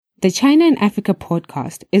The China and Africa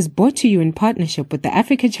podcast is brought to you in partnership with the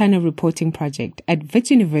Africa-China Reporting Project at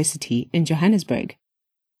Wits University in Johannesburg.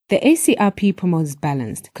 The ACRP promotes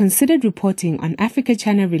balanced, considered reporting on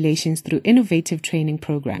Africa-China relations through innovative training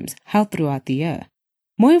programs held throughout the year.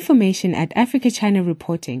 More information at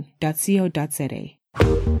africachinareporting.co.za.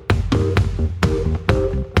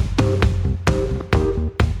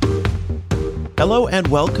 Hello and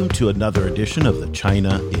welcome to another edition of the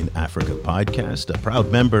China in Africa podcast, a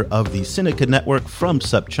proud member of the Sinica Network from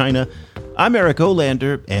SupChina. I'm Eric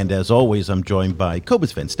Olander, and as always, I'm joined by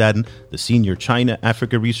Cobus van Staden, the senior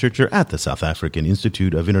China-Africa researcher at the South African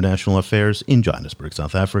Institute of International Affairs in Johannesburg,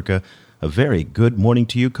 South Africa. A very good morning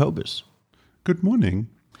to you, Cobus. Good morning.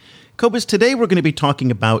 Cobus, today we're going to be talking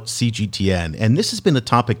about CGTN, and this has been a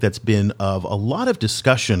topic that's been of a lot of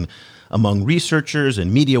discussion among researchers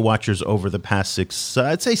and media watchers over the past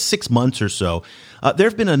 6 months or so. There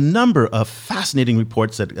have been a number of fascinating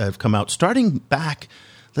reports that have come out, starting back,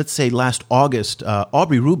 let's say, last August.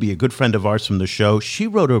 Aubrey Ruby, a good friend of ours from the show, she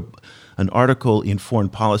wrote an article in Foreign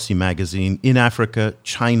Policy magazine, In Africa,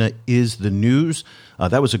 China is the News.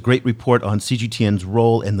 That was a great report on CGTN's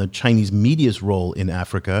role and the Chinese media's role in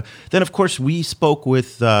Africa. Then, of course, we spoke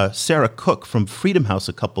with Sarah Cook from Freedom House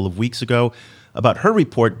a couple of weeks ago about her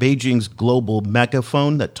report, Beijing's Global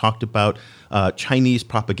Megaphone, that talked about Chinese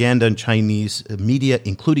propaganda and Chinese media,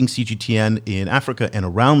 including CGTN in Africa and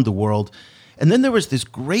around the world. And then there was this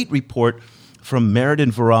great report from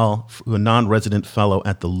Meriden Viral, a non-resident fellow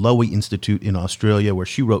at the Lowy Institute in Australia, where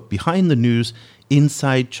she wrote Behind the News,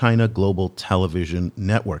 Inside China Global Television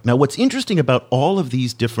Network. Now, what's interesting about all of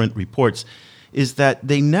these different reports is that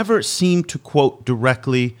they never seem to quote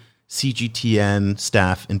directly CGTN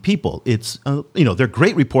staff and people. It's, they're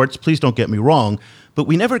great reports, please don't get me wrong, but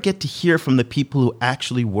we never get to hear from the people who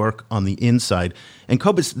actually work on the inside. And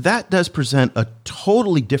Cobus, that does present a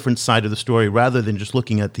totally different side of the story rather than just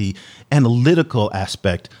looking at the analytical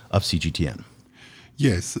aspect of CGTN.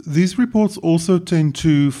 Yes, these reports also tend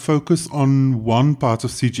to focus on one part of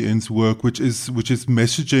CGN's work, which is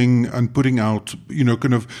messaging and putting out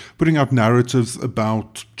narratives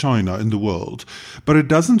about China in the world. But it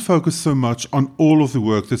doesn't focus so much on all of the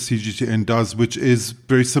work that CGTN does, which is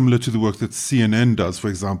very similar to the work that CNN does, for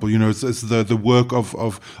example. It's the work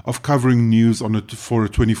of covering news for a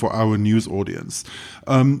 24-hour news audience.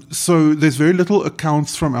 So there's very little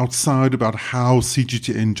accounts from outside about how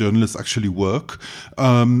CGTN journalists actually work.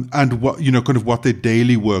 And what their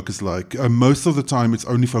daily work is like. Most of the time, it's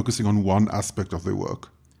only focusing on one aspect of their work.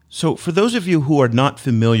 So for those of you who are not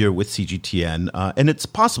familiar with CGTN, and it's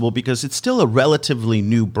possible because it's still a relatively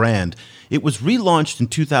new brand, it was relaunched in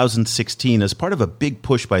 2016 as part of a big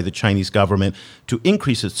push by the Chinese government to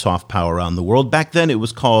increase its soft power around the world. Back then, it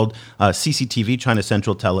was called CCTV, China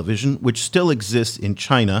Central Television, which still exists in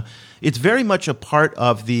China. It's very much a part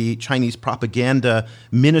of the Chinese propaganda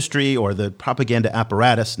ministry or the propaganda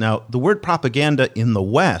apparatus. Now, the word propaganda in the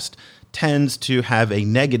West tends to have a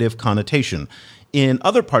negative connotation. In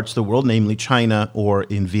other parts of the world, namely China or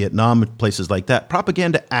in Vietnam, places like that,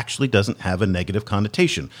 propaganda actually doesn't have a negative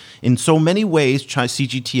connotation. In so many ways,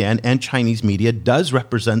 CGTN and Chinese media does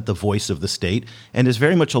represent the voice of the state and is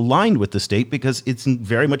very much aligned with the state because it's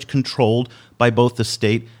very much controlled by both the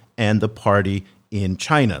state and the party in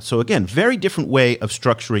China. So again, very different way of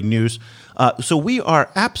structuring news. So we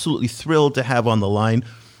are absolutely thrilled to have on the line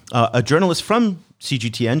a journalist from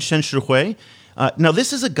CGTN, Shen Shiwei. Now,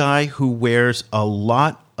 this is a guy who wears a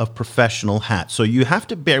lot of professional hats. So you have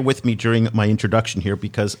to bear with me during my introduction here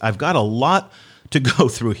because I've got a lot to go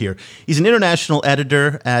through here. He's an international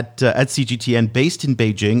editor at CGTN based in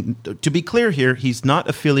Beijing. To be clear here, he's not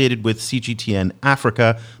affiliated with CGTN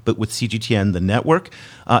Africa, but with CGTN, the network.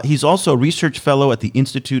 He's also a research fellow at the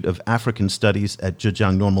Institute of African Studies at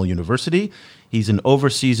Zhejiang Normal University. He's an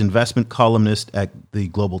overseas investment columnist at the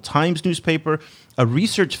Global Times newspaper, a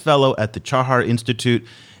research fellow at the Chahar Institute,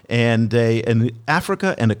 and an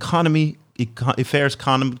Africa and Economy Affairs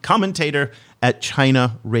commentator at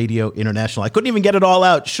China Radio International. I couldn't even get it all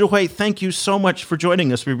out. Shiwei, thank you so much for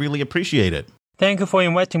joining us. We really appreciate it. Thank you for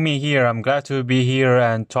inviting me here. I'm glad to be here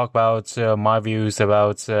and talk about my views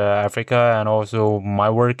about Africa and also my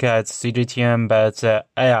work at CGTN. But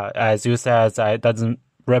as you said, I don't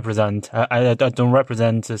represent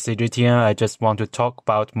CGTN. I just want to talk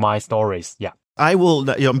about my stories. Yeah. I will,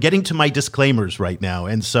 I'm getting to my disclaimers right now.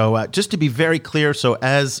 And so just to be very clear, so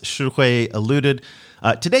as Shiwei alluded,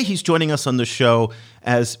 today he's joining us on the show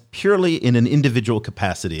as purely in an individual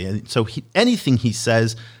capacity. And so anything he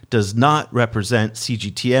says does not represent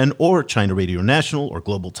CGTN or China Radio National or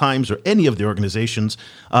Global Times or any of the organizations.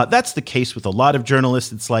 That's the case with a lot of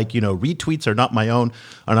journalists. It's like, retweets are not my own,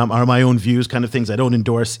 are my own views kind of things I don't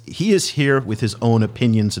endorse. He is here with his own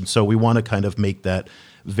opinions, and so we want to kind of make that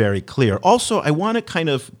very clear. Also, I want to kind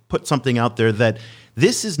of put something out there that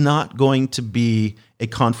this is not going to be a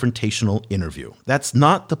confrontational interview. That's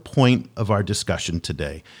not the point of our discussion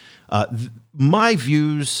today. My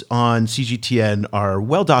views on CGTN are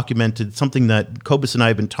well documented, something that Cobus and I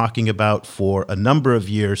have been talking about for a number of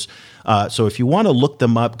years. So if you want to look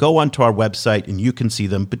them up, go onto our website and you can see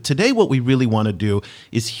them. But today what we really want to do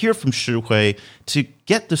is hear from Shiwei to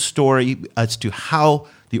get the story as to how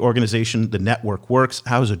the organization, the network works,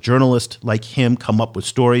 how does a journalist like him come up with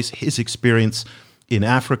stories, his experience in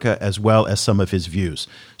Africa, as well as some of his views.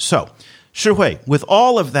 So, Shiwei, with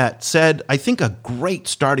all of that said, I think a great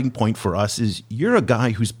starting point for us is you're a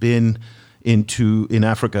guy who's been in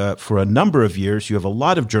Africa for a number of years. You have a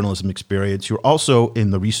lot of journalism experience. You're also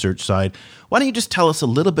in the research side. Why don't you just tell us a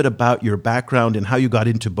little bit about your background and how you got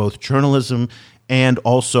into both journalism and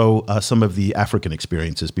also some of the African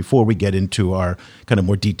experiences before we get into our kind of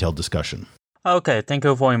more detailed discussion? Okay, thank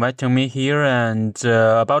you for inviting me here. And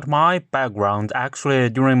about my background, actually,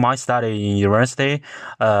 during my study in university,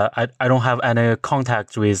 I don't have any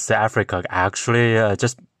contact with Africa. Actually,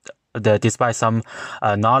 despite some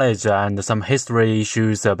knowledge and some history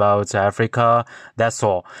issues about Africa, that's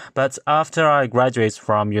all. But after I graduated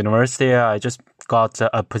from university, I just got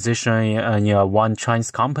a position in one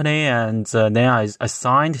Chinese company, and then I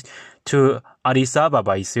assigned to Addis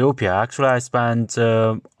Ababa, Ethiopia. Actually, I spent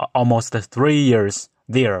almost 3 years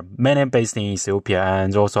there, mainly based in Ethiopia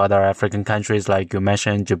and also other African countries like you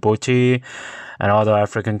mentioned, Djibouti, and other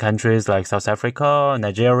African countries like South Africa,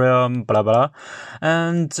 Nigeria, blah, blah.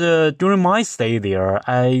 And during my stay there,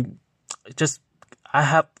 I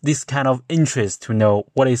have this kind of interest to know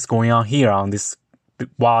what is going on here on this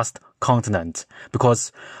vast continent.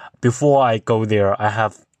 Because before I go there, I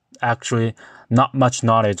have actually not much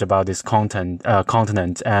knowledge about this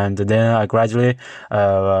continent, and then I gradually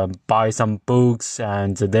buy some books,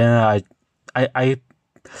 and then I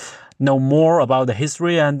know more about the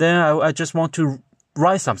history, and then I just want to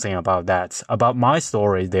write something about that, about my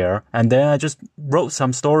story there, and then I just wrote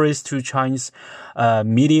some stories to Chinese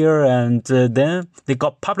media, and then they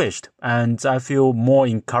got published, and I feel more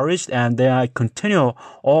encouraged, and then I continue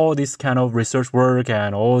all this kind of research work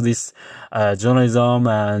and all this journalism,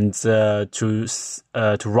 and to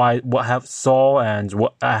write what I have saw and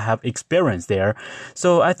what I have experienced there.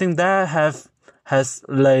 So I think that has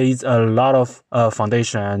laid a lot of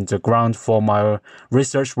foundation and ground for my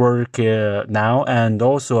research work now, and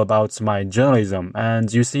also about my journalism.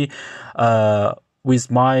 And you see,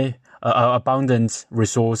 with my abundant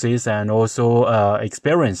resources and also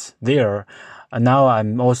experience there, now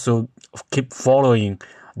I'm also keep following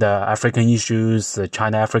the African issues, the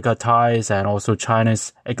China-Africa ties, and also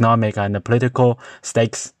China's economic and political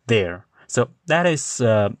stakes there. So that is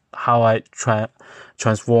how I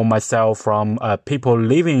transform myself from people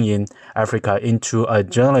living in Africa into a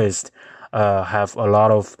journalist, have a lot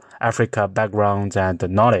of Africa background and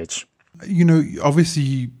knowledge.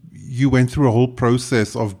 Obviously you went through a whole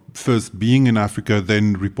process of first being in Africa,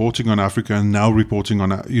 then reporting on Africa, and now reporting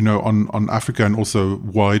on Africa and also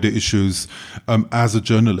wider issues as a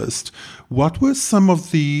journalist. What were some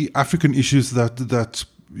of the African issues that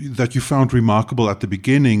you found remarkable at the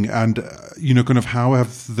beginning, and kind of how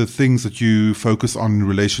have the things that you focus on in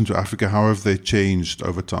relation to Africa, how have they changed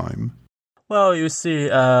over time? Well, you see,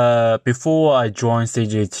 before I joined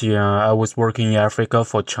CGTN, I was working in Africa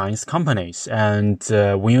for Chinese companies, and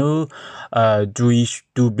when you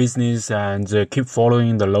do business and keep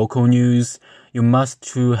following the local news, you must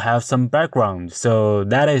to have some background. So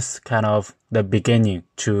that is kind of the beginning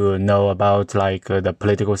to know about like the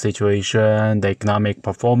political situation, the economic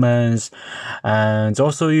performance, and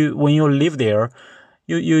also when you live there,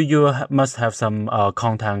 you must have some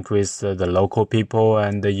contact with the local people,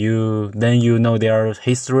 and you know their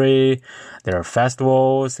history, their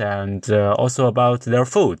festivals, and also about their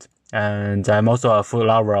food. And I'm also a food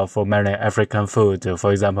lover for many African food.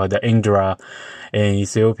 For example, the injera in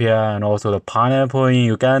Ethiopia, and also the pineapple in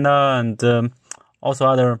Uganda, and also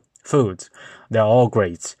other foods. They're all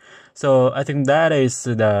great. So I think that is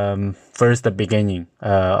the first beginning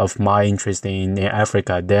of my interest in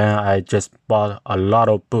Africa. Then I just bought a lot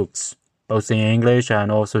of books, both in English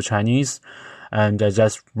and also Chinese, and I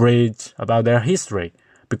just read about their history.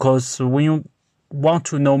 Because when you want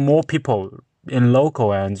to know more people in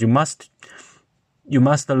local, and you must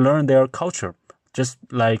learn their culture, just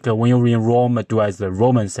like when you're in Rome, do as the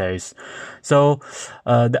Roman says. So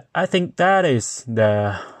I think that is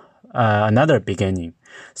the another beginning.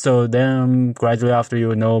 So then gradually after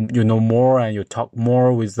you know more and you talk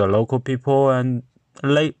more with the local people, and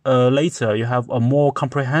later you have a more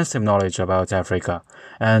comprehensive knowledge about Africa.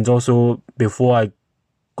 And also before I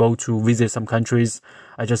go to visit some countries,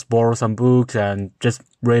 I just borrow some books and just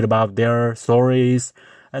read about their stories.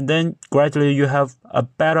 And then gradually you have a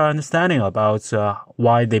better understanding about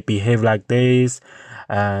why they behave like this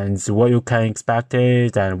and what you can expect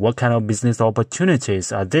it and what kind of business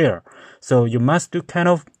opportunities are there. So you must do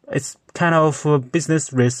it's kind of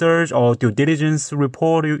business research or due diligence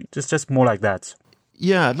report, just more like that.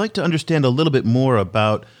 Yeah, I'd like to understand a little bit more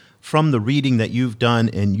about, from the reading that you've done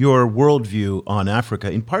and your worldview on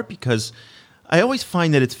Africa, in part because I always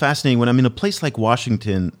find that it's fascinating when I'm in a place like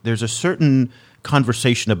Washington, there's a certain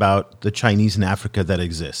conversation about the Chinese in Africa that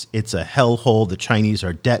exists. It's a hellhole. The Chinese are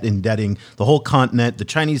indebting the whole continent. The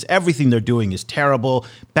Chinese, everything they're doing is terrible.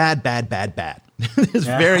 Bad, bad, bad, bad.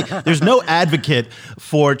 There's no advocate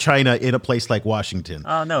for China in a place like Washington.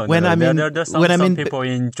 There's some people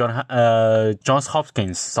in Johns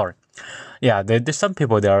Hopkins. Sorry. Yeah, there's some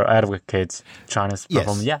people that are advocates China's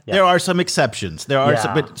problem. Yes, there are some exceptions.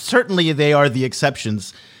 But certainly they are the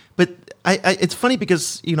exceptions. But it's funny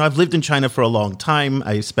because, I've lived in China for a long time.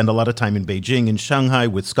 I spend a lot of time in Beijing and Shanghai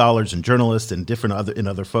with scholars and journalists and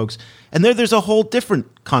other folks. And there's a whole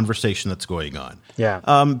different conversation that's going on. Yeah.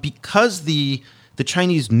 Because the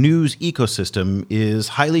Chinese news ecosystem is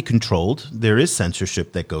highly controlled. There is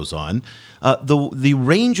censorship that goes on. The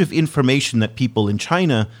range of information that people in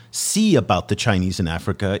China see about the Chinese in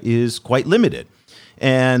Africa is quite limited,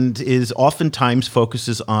 and is oftentimes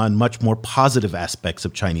focuses on much more positive aspects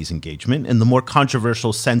of Chinese engagement, and the more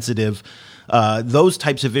controversial, sensitive, those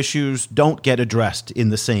types of issues don't get addressed in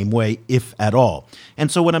the same way, if at all.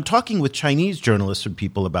 And so when I'm talking with Chinese journalists or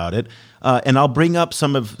people about it, and I'll bring up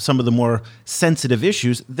some of the more sensitive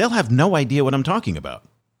issues, they'll have no idea what I'm talking about.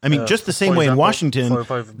 I mean, just the same way in Washington,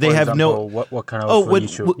 they have no... What kind of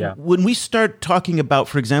issue? When we start talking about,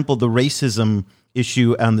 for example, the racism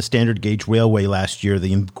issue on the standard gauge railway last year,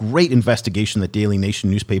 the great investigation that Daily Nation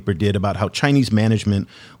newspaper did about how Chinese management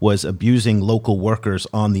was abusing local workers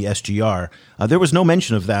on the SGR, there was no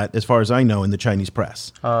mention of that, as far as I know, in the Chinese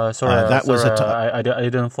press. I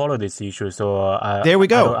didn't follow this issue, so there we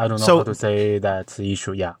go. I don't know how to say that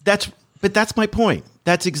issue. Yeah, but that's my point.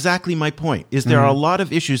 That's exactly my point. Is there are a lot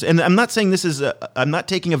of issues, and I'm not saying I'm not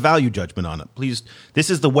taking a value judgment on it. Please, this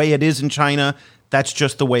is the way it is in China. That's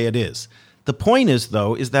just the way it is. The point is,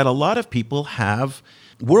 though, is that a lot of people have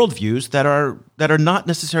worldviews that are not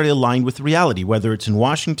necessarily aligned with reality, whether it's in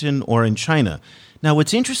Washington or in China. Now,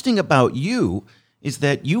 what's interesting about you is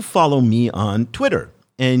that you follow me on Twitter,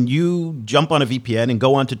 and you jump on a VPN and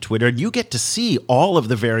go onto Twitter, and you get to see all of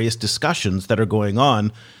the various discussions that are going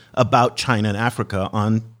on about China and Africa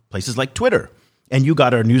on places like Twitter. And you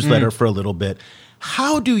got our newsletter for a little bit.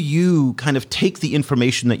 How do you kind of take the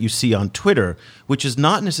information that you see on Twitter, which is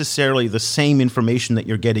not necessarily the same information that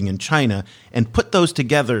you're getting in China, and put those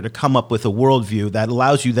together to come up with a worldview that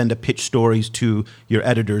allows you then to pitch stories to your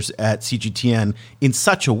editors at CGTN in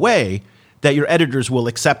such a way that your editors will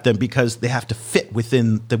accept them because they have to fit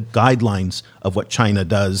within the guidelines of what China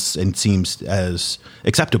does and seems as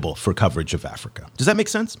acceptable for coverage of Africa? Does that make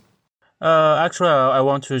sense? Actually, I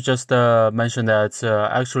want to just mention that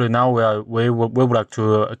actually now we would like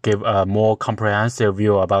to give a more comprehensive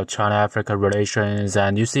view about China-Africa relations.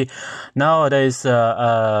 And you see, nowadays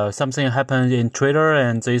something happened in Twitter,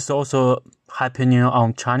 and it's also happening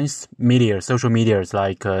on Chinese media, social medias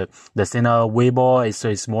like the Sina Weibo.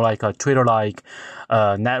 It's more like a Twitter-like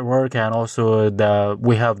network, and also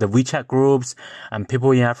we have the WeChat groups, and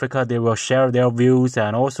people in Africa, they will share their views.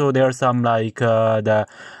 And also there are some like the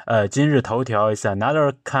今日头条 is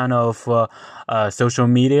another kind of social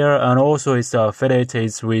media, and also it's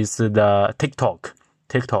affiliated with the TikTok.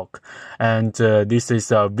 And this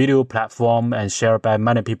is a video platform and shared by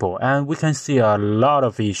many people, and we can see a lot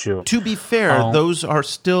of issues. To be fair, those are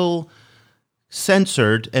still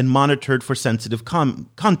censored and monitored for sensitive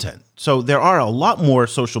content. So there are a lot more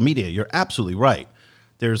social media. You're absolutely right.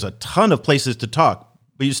 There's a ton of places to talk,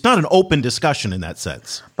 but it's not an open discussion in that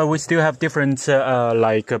sense. But we still have different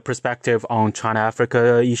perspective on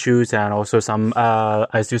China-Africa issues, and also some,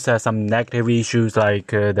 as you said, some negative issues like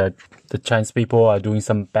the Chinese people are doing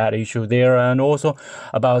some bad issues there, and also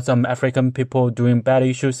about some African people doing bad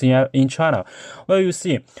issues in China. Well, you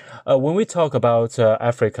see, when we talk about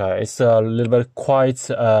Africa, it's a little bit quite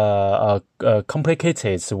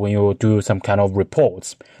complicated when you do some kind of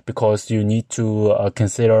reports, because you need to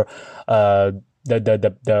consider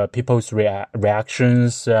the people's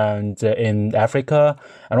reactions and in Africa,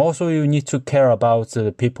 and also you need to care about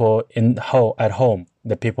the people at home,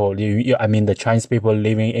 the people the Chinese people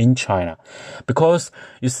living in China, because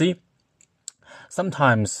you see,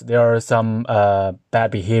 sometimes there are some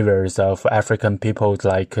bad behaviors of African people,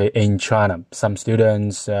 like in China. Some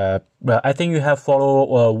students, I think you have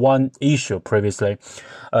followed one issue previously.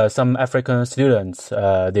 Some African students,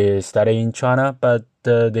 they study in China, but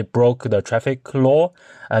they broke the traffic law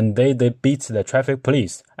and they beat the traffic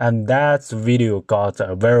police. And that video got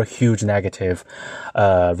a very huge negative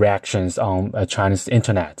reactions on Chinese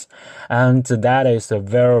internet. And that is a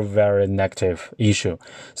very, very negative issue.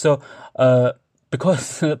 So,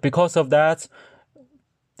 because of that,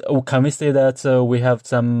 can we say that we have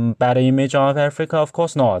some bad image of Africa? Of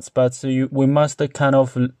course not. But we must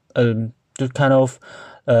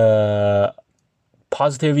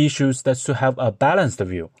positive issues that to have a balanced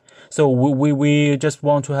view. So we just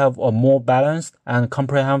want to have a more balanced and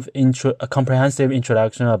comprehensive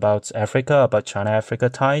introduction about Africa, about China-Africa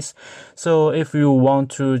ties. So if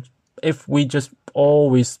we just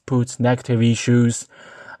always put negative issues,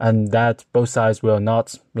 and that both sides will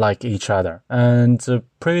not like each other. And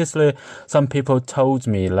previously, some people told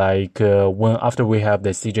me, like, after we have the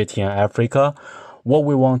CGTN Africa, what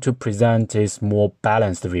we want to present is more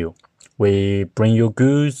balanced view. We bring you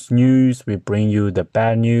good news, we bring you the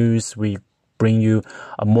bad news, we bring you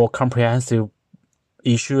a more comprehensive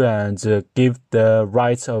issue and give the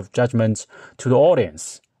rights of judgment to the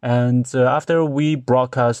audience. And after we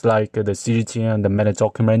broadcast like the CGTN, the many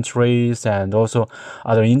documentaries and also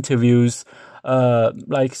other interviews,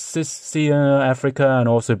 like CNN Africa and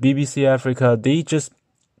also BBC Africa, they just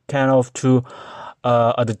kind of to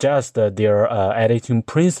adjust their editing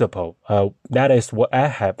principle. That is what I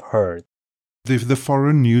have heard. The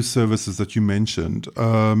foreign news services that you mentioned,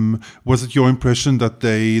 was it your impression that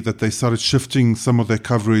they started shifting some of their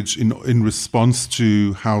coverage in response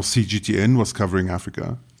to how CGTN was covering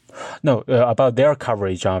Africa? No, about their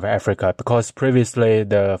coverage of Africa, because previously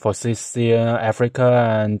for CNN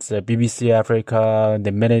Africa and BBC Africa,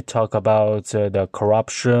 they mainly talk about the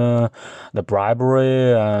corruption, the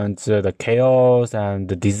bribery, and the chaos and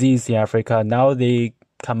the disease in Africa. Now they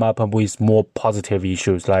come up with more positive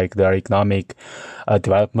issues like their economic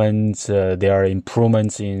development, their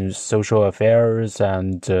improvements in social affairs,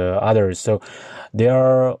 and others. So they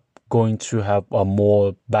are going to have a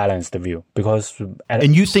more balanced view because.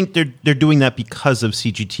 And you think they're doing that because of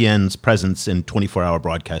CGTN's presence in 24-hour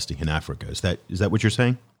broadcasting in Africa? Is that what you're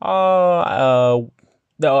saying? No,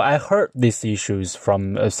 I heard these issues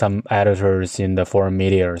from some editors in the foreign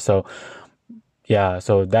media. So, yeah,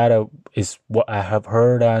 so that is what I have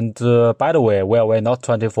heard. And by the way, we're not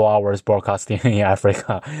 24 hours broadcasting in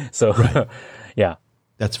Africa. So, right. Yeah.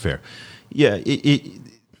 That's fair. Yeah,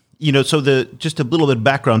 so just a little bit of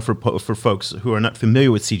background for folks who are not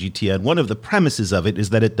familiar with CGTN, one of the premises of it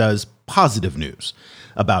is that it does positive news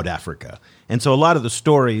about Africa. And so a lot of the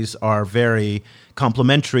stories are very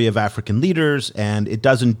complimentary of African leaders, and it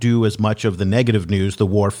doesn't do as much of the negative news, the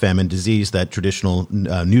war, famine, disease that traditional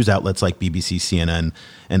news outlets like BBC, CNN,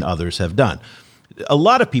 and others have done. A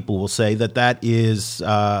lot of people will say that is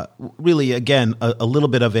really, again, a little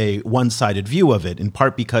bit of a one-sided view of it, in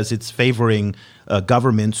part because it's favoring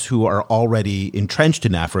governments who are already entrenched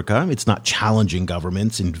in Africa. It's not challenging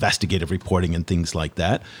governments, investigative reporting and things like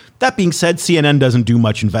that. That being said, CNN doesn't do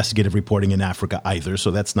much investigative reporting in Africa either,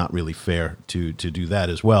 so that's not really fair to do that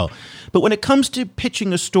as well. But when it comes to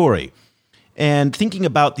pitching a story and thinking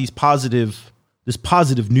about this positive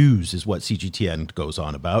news is what CGTN goes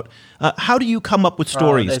on about. How do you come up with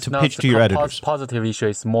stories to pitch to your editors? Positive issue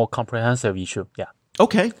is more comprehensive issue. Yeah.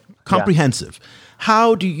 Okay, comprehensive. Yeah.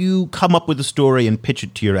 How do you come up with a story and pitch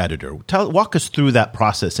it to your editor? Walk us through that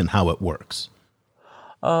process and how it works.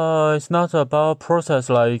 It's not about process.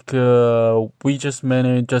 Like we just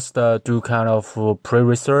mainly do kind of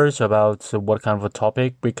pre-research about what kind of a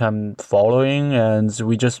topic we can following, and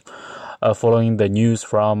we just. Following the news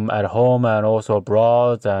from at home and also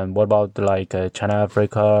abroad, and what about like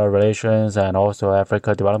China-Africa relations and also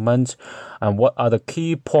Africa development, and what are the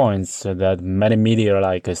key points that many media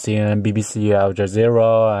like CNN, BBC, Al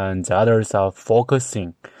Jazeera, and others are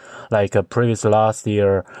focusing. Like previous last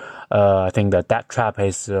year, I think that trap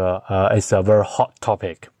is a very hot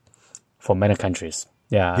topic for many countries.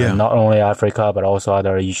 Yeah. Not only Africa but also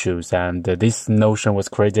other issues, and this notion was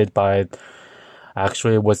created by.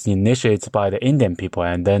 Actually was initiated by the Indian people,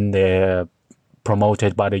 and then they're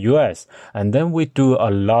promoted by the US. And then we do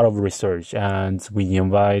a lot of research, and we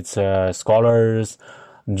invite scholars,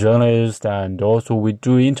 journalists, and also we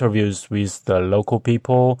do interviews with the local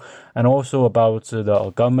people, and also about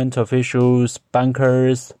the government officials,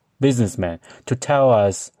 bankers, businessmen, to tell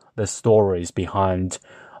us the stories behind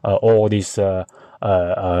all these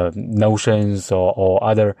notions or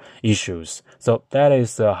other issues. So that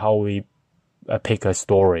is how we pick a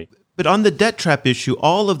story. But on the debt trap issue,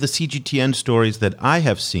 all of the CGTN stories that I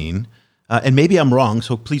have seen, and maybe I'm wrong,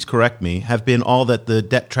 so please correct me, have been all that the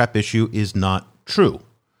debt trap issue is not true,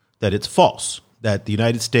 that it's false, that the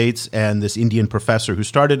United States and this Indian professor who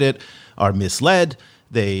started it are misled.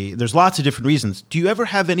 There's lots of different reasons. Do you ever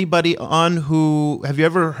have anybody on have you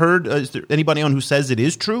ever heard, is there anybody on who says it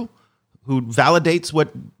is true, who validates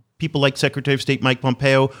what people like Secretary of State Mike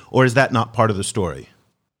Pompeo, or is that not part of the story?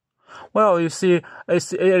 Well, you see,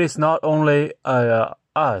 it is not only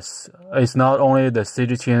us. It's not only the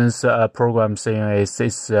CGTN's program saying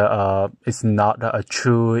it's not a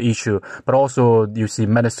true issue, but also you see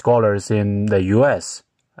many scholars in the U.S.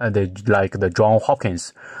 Like the John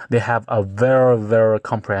Hopkins, they have a very, very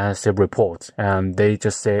comprehensive report, and they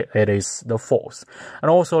just say it is the false.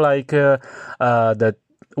 And also like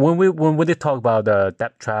when we did talk about the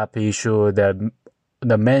debt trap issue, the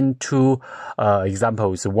main two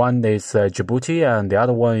examples, one is Djibouti, and the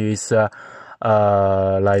other one is the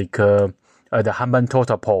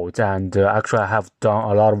Hambantota port. And actually, I have done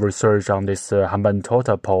a lot of research on this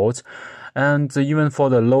Hambantota port. And even for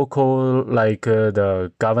the local, like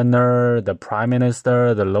the governor, the prime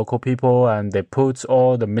minister, the local people, and they put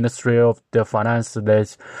all the Ministry of the Finance,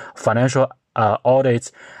 the financial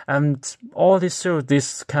audits, and all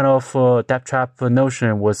this kind of debt trap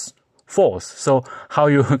notion was false. So how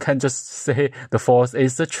you can just say the false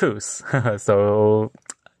is the truth? So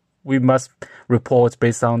we must report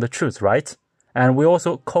based on the truth, right? And we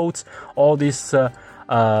also quote all these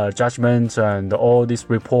judgments and all these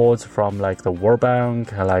reports from like the World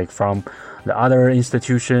Bank, like from the other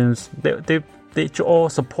institutions. They all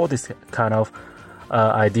support this kind of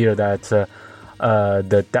idea that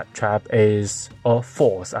the debt trap is a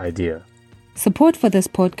false idea. Support for this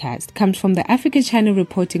podcast comes from the Africa-China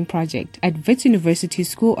Reporting Project at Wits University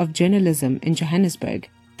School of Journalism in Johannesburg.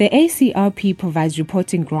 The ACRP provides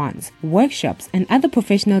reporting grants, workshops, and other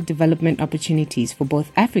professional development opportunities for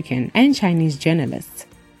both African and Chinese journalists.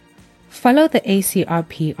 Follow the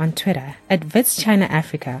ACRP on Twitter at Wits China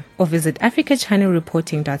Africa or visit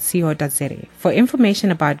africachinareporting.co.za for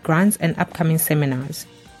information about grants and upcoming seminars.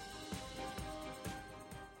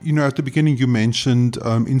 You know, at the beginning you mentioned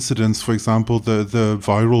incidents, for example, the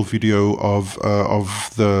viral video of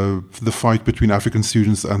the fight between African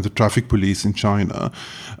students and the traffic police in China.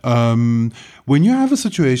 When you have a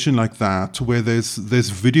situation like that, where there's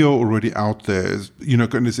video already out there, you know,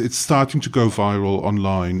 it's starting to go viral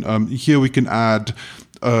online. Here we can add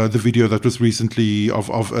the video that was recently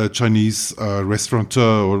of a Chinese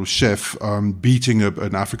restaurateur or chef beating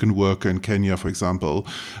an African worker in Kenya, for example,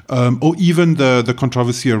 or even the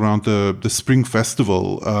controversy around the Spring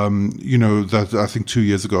Festival, you know, that I think 2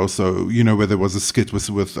 years ago or so, you know, where there was a skit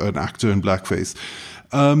with an actor in blackface.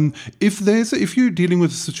 If you're dealing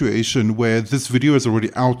with a situation where this video is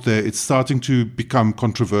already out there, it's starting to become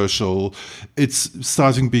controversial, it's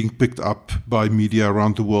starting being picked up by media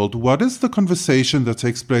around the world, what is the conversation that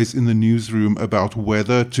takes place in the newsroom about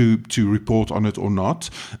whether to report on it or not?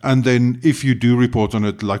 And then if you do report on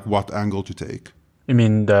it, like what angle to take? You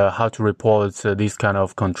mean how to report these kind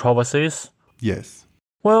of controversies? Yes.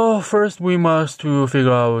 Well, first we must to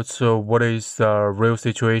figure out what is the real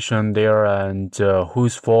situation there and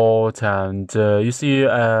whose fault. And you see,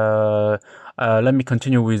 let me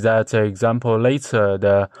continue with that example later.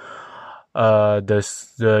 The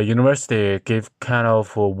university gave kind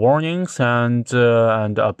of warnings and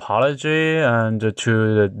apology and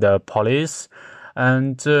to the police.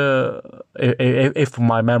 And if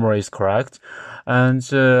my memory is correct. And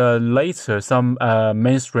later, some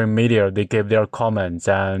mainstream media, they gave their comments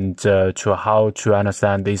and to how to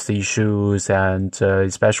understand these issues, and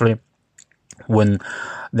especially when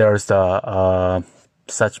there's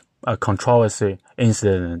such a controversy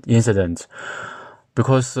incident,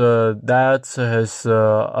 because that has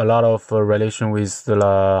a lot of relation with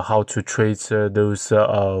how to treat those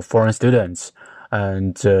foreign students,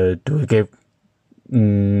 and to give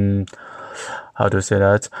how to say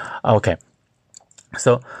that? Okay.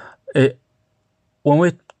 So, when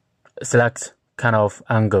we select kind of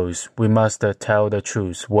angles, we must tell the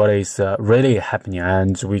truth, what is really happening,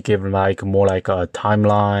 and we give more like a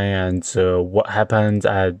timeline and what happened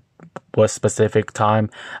at what specific time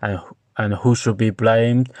and who should be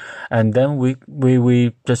blamed, and then we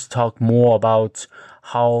just talk more about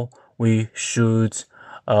how we should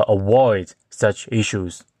avoid such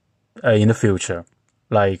issues in the future,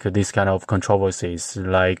 like these kind of controversies,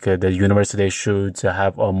 like the university should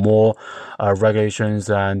have more regulations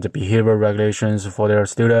and behavior regulations for their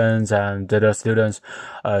students, and their students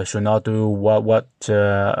should not do what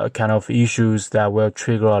kind of issues that will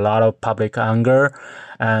trigger a lot of public anger,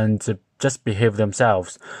 and just behave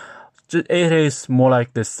themselves. It is more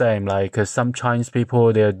like the same, like some Chinese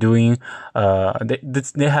people, they're doing,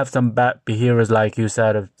 they have some bad behaviors, like you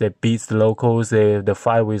said, they beat the locals, they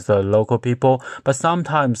fight with the local people, but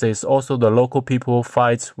sometimes it's also the local people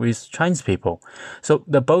fight with Chinese people. So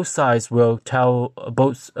both sides will tell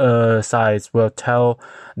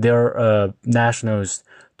their nationals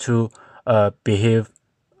to behave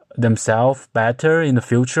themselves better in the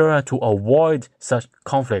future to avoid such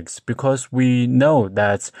conflicts, because we know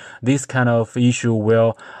that this kind of issue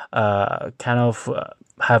will have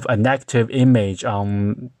a negative image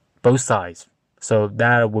on both sides. So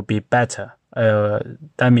that would be better.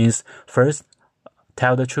 That means first,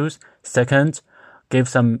 tell the truth. Second, give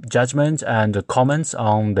some judgment and comments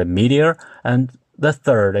on the media. And the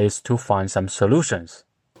third is to find some solutions.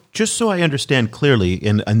 Just so I understand clearly,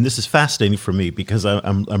 and this is fascinating for me because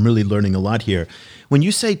I'm really learning a lot here. When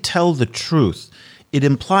you say tell the truth, it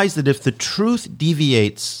implies that if the truth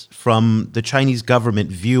deviates from the Chinese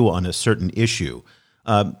government view on a certain issue,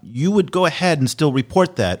 you would go ahead and still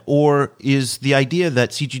report that? Or is the idea that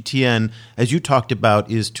CGTN, as you talked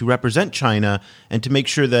about, is to represent China and to make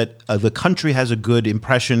sure that the country has a good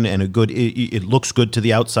impression and it looks good to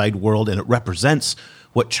the outside world and it represents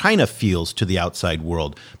what China feels to the outside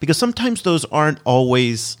world? Because sometimes those aren't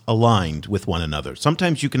always aligned with one another.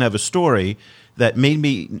 Sometimes you can have a story that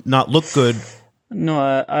maybe not look good. No,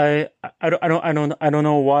 I don't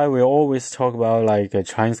know why we always talk about like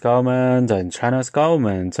Chinese government and China's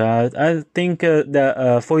government. I think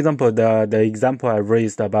that for example, the example I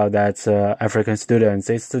raised about that African students,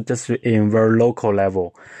 it's just in very local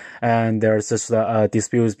level. And there's just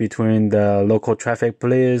disputes between the local traffic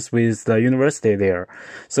police with the university there.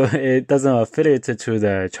 So it doesn't affiliate to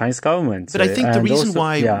the Chinese government. But I think the reason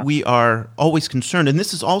why we are always concerned, and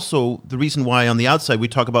this is also the reason why on the outside we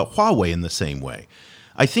talk about Huawei in the same way.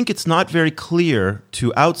 I think it's not very clear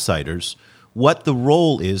to outsiders what the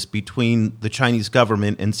role is between the Chinese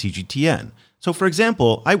government and CGTN. So, for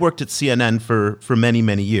example, I worked at CNN for many,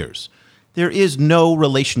 many years. There is no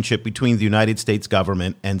relationship between the United States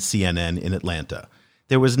government and CNN in Atlanta.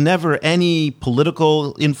 There was never any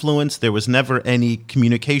political influence. There was never any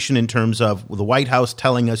communication in terms of the White House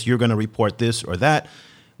telling us you're going to report this or that.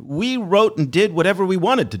 We wrote and did whatever we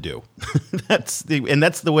wanted to do. That's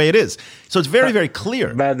the way it is. So it's very, very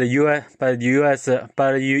clear. But the U.S.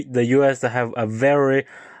 have a very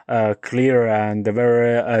clear and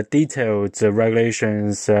very detailed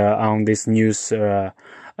regulations on this news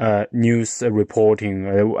reporting.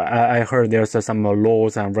 I heard there's some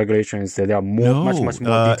laws and regulations that are much more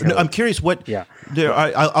detailed. No, I'm curious what. Yeah.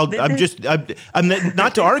 I'm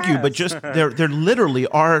not to argue, but just there literally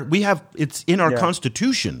are. We have it's in our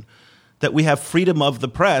Constitution that we have freedom of the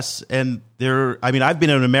press, and I've been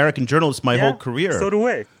an American journalist my whole career. So do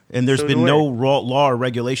we. And there's been no law or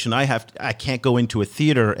regulation. I can't go into a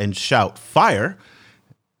theater and shout fire.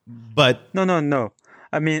 But no.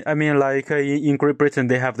 I mean, like in Great Britain,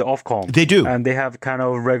 they have the Ofcom. They do, and they have kind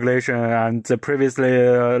of regulation. And previously,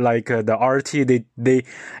 like the RT, they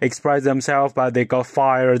expressed themselves, but they got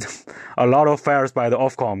fired. A lot of fires by the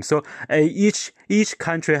Ofcom. So each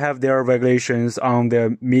country have their regulations on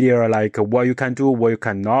their media, like what you can do, what you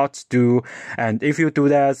cannot do, and if you do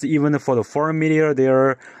that, even for the foreign media,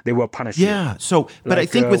 they will punish you. Yeah. So, but I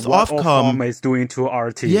think with Ofcom is doing to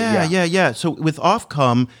RT. Yeah. So with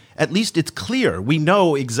Ofcom, at least it's clear. We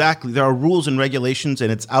know exactly. There are rules and regulations,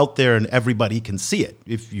 and it's out there, and everybody can see it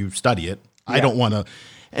if you study it. Yeah. I don't want to.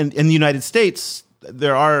 And in the United States,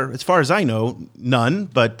 there are, as far as I know, none.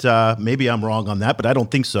 But maybe I'm wrong on that, but I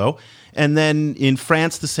don't think so. And then in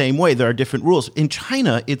France, the same way. There are different rules. In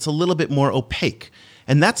China, it's a little bit more opaque.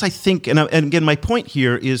 And that's, I think, and again, my point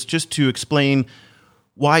here is just to explain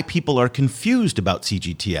why people are confused about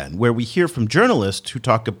CGTN, where we hear from journalists who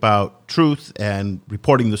talk about truth and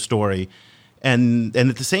reporting the story. And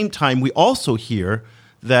at the same time, we also hear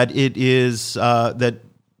that it is that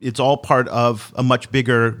it's all part of a much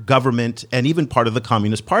bigger government and even part of the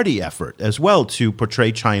Communist Party effort as well to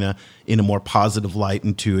portray China in a more positive light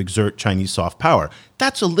and to exert Chinese soft power.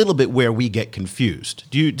 That's a little bit where we get confused.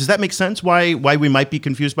 Does that make sense? Why we might be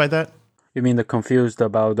confused by that? You mean confused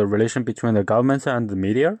about the relation between the government and the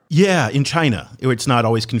media? Yeah, in China, it's not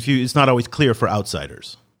always confused. It's not always clear for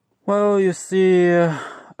outsiders. Well, you see,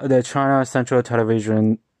 the China Central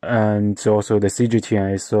Television and also the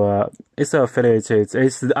CGTN is affiliated.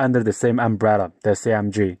 It's under the same umbrella, the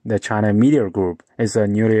CMG, the China Media Group. It's a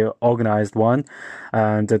newly organized one,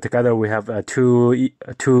 and together we have two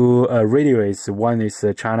radios. One is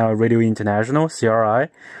China Radio International (CRI),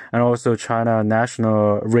 and also China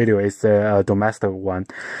National Radio is the domestic one.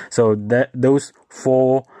 So those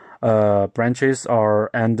four branches are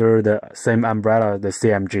under the same umbrella, the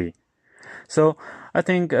CMG. So I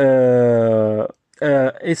think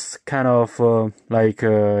it's kind of like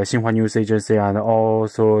Xinhua News Agency and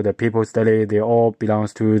also the People's Daily. They all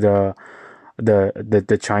belongs to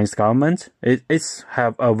the Chinese government. It's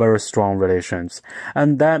have a very strong relations,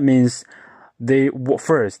 and that means they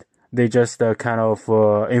just kind of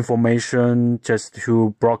information just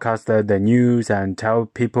to broadcast the news and tell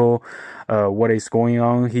people what is going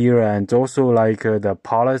on here, and also like the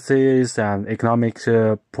policies and economic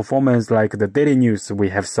performance, like the daily news we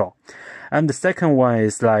have saw. And the second one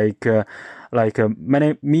is like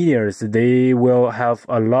many medias, they will have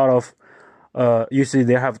a lot of usually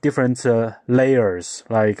they have different layers.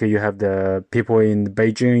 Like you have the people in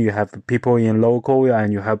Beijing, you have people in local,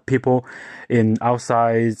 and you have people in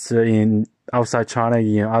outside China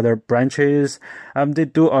in other branches. They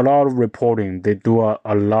do a lot of reporting. They do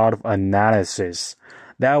a lot of analysis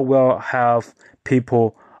that will help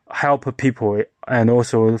people, and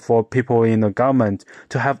also for people in the government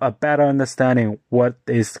to have a better understanding what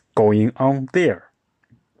is going on there.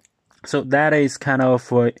 So that is kind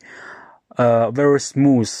of a very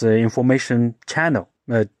smooth information channel.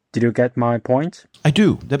 Did you get my point? I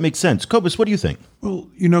do. That makes sense. Cobus, what do you think? Well,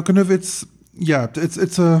 kind of it's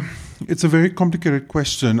a very complicated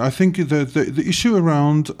question. I think the issue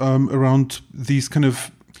around these kind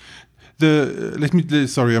of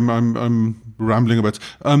I'm rambling a bit.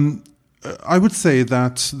 I would say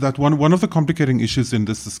that one of the complicating issues in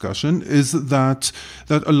this discussion is that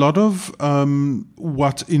a lot of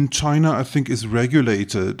what in China I think is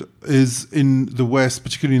regulated is in the West,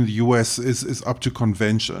 particularly in the US, is up to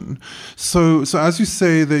convention. So as you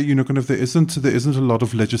say, that kind of there isn't a lot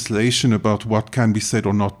of legislation about what can be said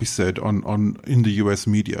or not be said on in the US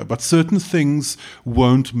media, but certain things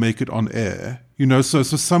won't make it on air. So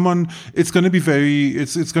someone, it's going to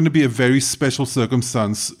be a very special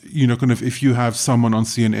circumstance, kind of if you have someone on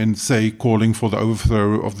CNN, say, calling for the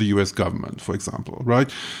overthrow of the US government, for example, right?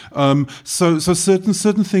 So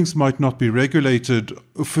certain things might not be regulated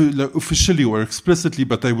officially or explicitly,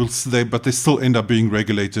 but they still end up being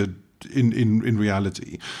regulated in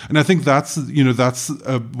reality. And I think that's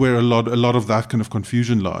where a lot of that kind of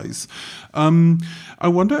confusion lies. I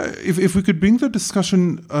wonder if we could bring the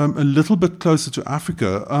discussion a little bit closer to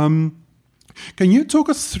Africa. Can you talk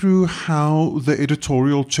us through how the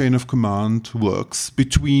editorial chain of command works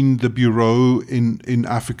between the bureau in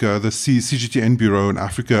Africa, the CGTN bureau in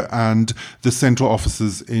Africa, and the central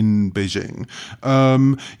offices in Beijing?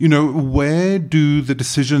 Where do the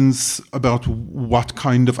decisions about what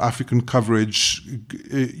kind of African coverage,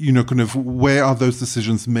 where are those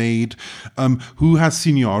decisions made? Who has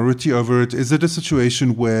seniority over it? Is it a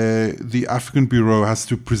situation where the African bureau has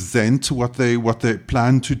to present what they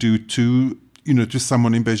plan to do to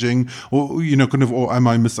someone in Beijing, or am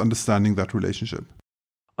I misunderstanding that relationship?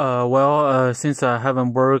 Since I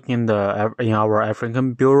haven't worked in our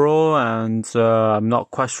African bureau, and I'm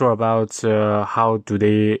not quite sure about how do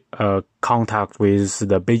they contact with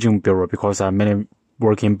the Beijing bureau, because I mainly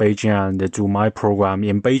work in Beijing and do my program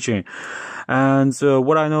in Beijing. And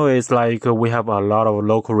what I know is like we have a lot of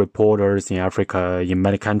local reporters in Africa, in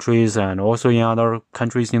many countries, and also in other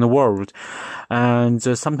countries in the world. And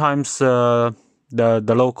sometimes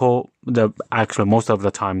actually most of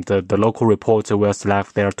the time, the local reporter will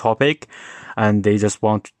select their topic, and they just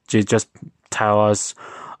tell us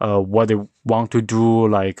what they want to do,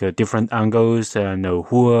 like different angles, and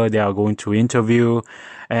who they are going to interview,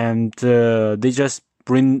 and they just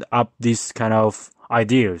bring up this kind of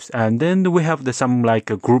ideas. And then we have some like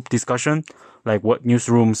a group discussion, like what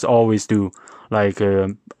newsrooms always do, like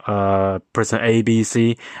person A, B,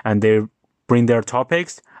 C, and they bring their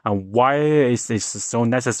topics and why is it so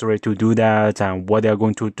necessary to do that, and what they are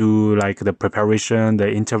going to do, like the preparation,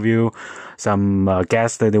 the interview, some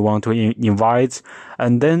guests that they want to invite.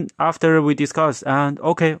 And then after we discuss, and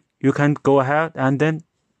okay, you can go ahead, and then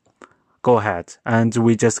go ahead. And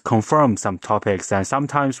we just confirm some topics. And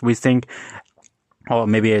sometimes we think, oh,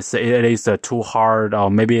 maybe it is too hard, or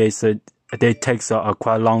maybe it takes a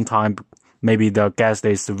quite long time. Maybe the guest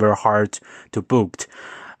is very hard to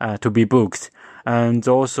be booked. And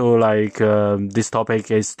also, like, this topic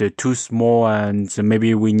is too small, and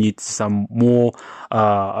maybe we need some more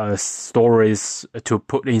stories to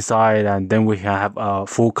put inside, and then we can have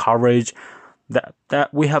full coverage. That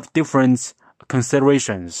we have different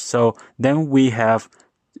considerations. So then we have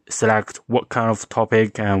select what kind of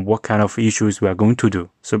topic and what kind of issues we are going to do.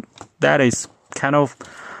 So that is kind of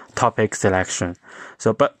topic selection.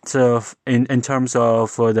 So, but in terms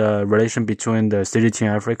of the relation between the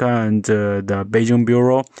CGTN Africa and the Beijing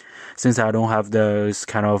Bureau, since I don't have this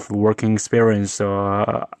kind of working experience,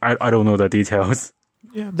 so I don't know the details.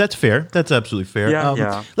 Yeah, that's fair. That's absolutely fair.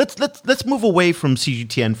 Yeah. Let's move away from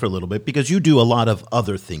CGTN for a little bit, because you do a lot of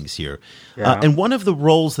other things here. Yeah. And one of the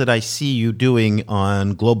roles that I see you doing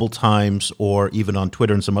on Global Times or even on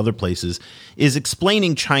Twitter and some other places is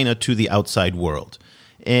explaining China to the outside world.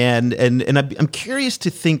 And I'm curious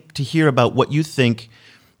to hear about what you think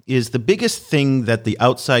is the biggest thing that the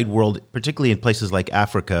outside world, particularly in places like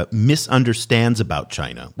Africa, misunderstands about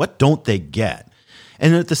China. What don't they get?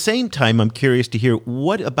 And at the same time, I'm curious to hear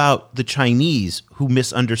what about the Chinese who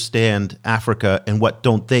misunderstand Africa and what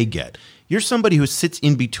don't they get? You're somebody who sits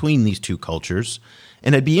in between these two cultures,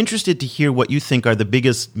 and I'd be interested to hear what you think are the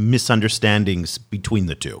biggest misunderstandings between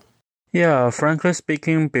the two. Yeah, frankly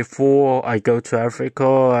speaking, before I go to Africa,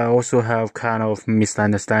 I also have kind of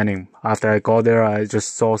misunderstanding. After I got there, I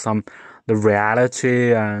just saw the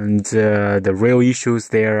reality and the real issues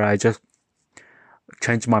there. I just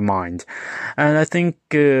changed my mind. And I think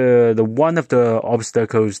the one of the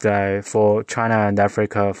obstacles that for China and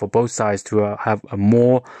Africa, for both sides to have a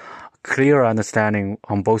more clear understanding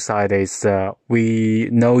on both sides is we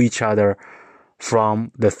know each other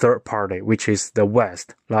from the third party, which is the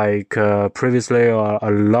West. Like previously, a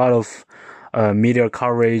lot of media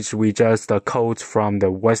coverage, we just quote from the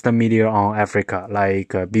Western media on Africa, like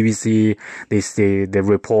BBC, they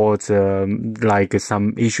report like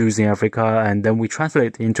some issues in Africa, and then we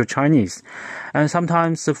translate into Chinese. And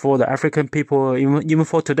sometimes for the African people, even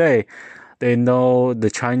for today, they know the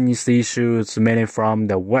Chinese issues mainly from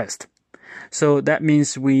the West. So that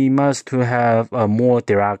means we must have a more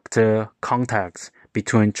direct contact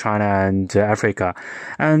between China and Africa.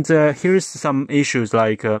 And here's some issues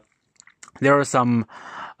like there are some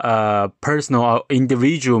personal or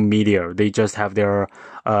individual media. They just have their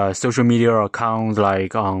social media accounts,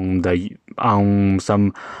 like on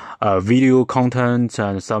some video content,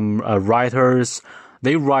 and some writers.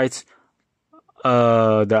 They write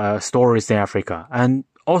the stories in Africa, and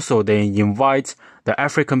also they invite the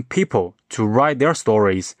African people to write their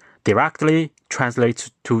stories directly,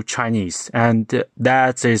 translate to Chinese, and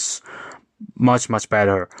that is much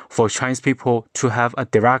better for Chinese people to have a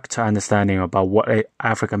direct understanding about what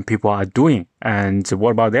African people are doing and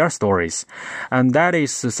what about their stories. And that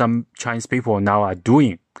is some Chinese people now are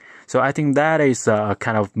doing. So I think that is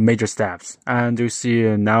kind of major steps. And you see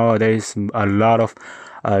nowadays a lot of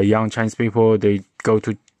young Chinese people, they go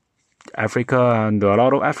to Africa, and a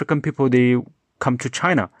lot of African people, they come to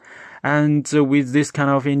China. And with this kind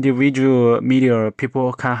of individual media,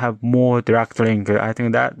 people can have more direct link. I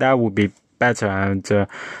think that would be better, and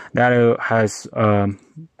that has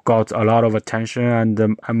got a lot of attention,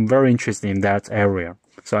 and I'm very interested in that area.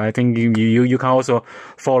 So I think you can also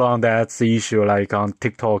follow on that issue, like on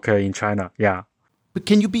TikTok in China. Yeah. But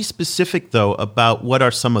can you be specific, though, about what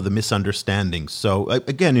are some of the misunderstandings? So,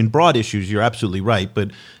 again, in broad issues, you're absolutely right.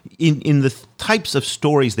 But in the types of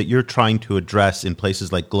stories that you're trying to address in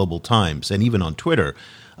places like Global Times and even on Twitter,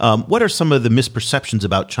 what are some of the misperceptions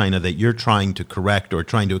about China that you're trying to correct or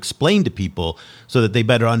trying to explain to people so that they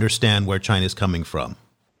better understand where China is coming from?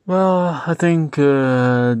 Well, I think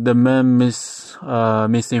the main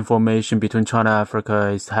misinformation between China and Africa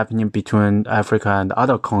is happening between Africa and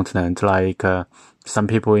other continents. Like some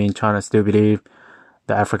people in China still believe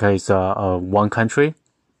that Africa is one country.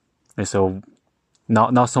 And so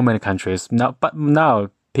not so many countries. But now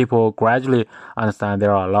people gradually understand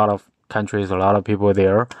there are a lot of countries, a lot of people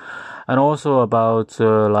there. And also about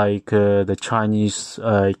the Chinese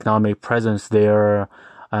economic presence there,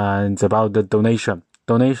 and about the donation.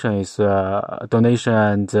 Donation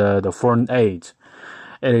and the foreign aid.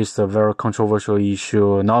 It is a very controversial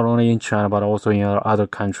issue, not only in China, but also in other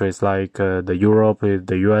countries like the Europe,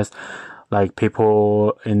 the US. Like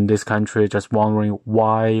people in this country just wondering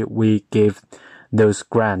why we give those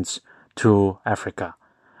grants to Africa.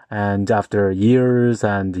 And after years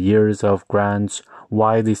and years of grants,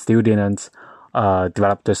 why they still didn't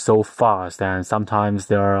develop so fast. And sometimes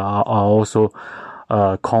there are also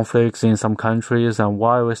conflicts in some countries, and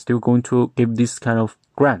why we're still going to give this kind of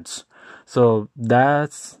grants. So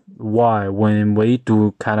that's why when we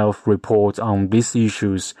do kind of report on these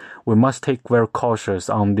issues, we must take very cautious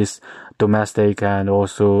on this domestic and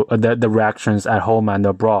also the reactions at home and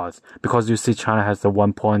abroad. Because you see China has the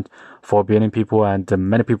 1.4 billion people and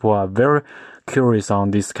many people are very curious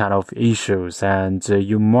on these kind of issues. And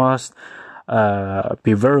you must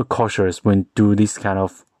be very cautious when do this kind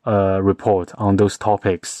of report on those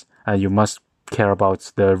topics. And you must care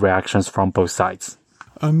about the reactions from both sides.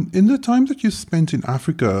 In the time that you spent in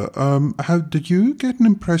Africa, how did you get an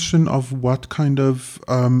impression of what kind of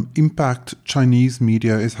impact Chinese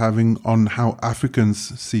media is having on how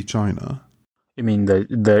Africans see China? You mean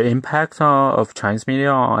the impact of Chinese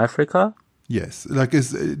media on Africa? Yes,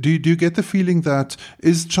 do you get the feeling that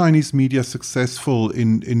is Chinese media successful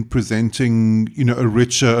in presenting a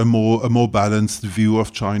richer, a more balanced view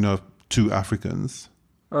of China to Africans?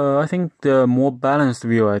 I think the more balanced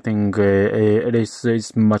view, I think it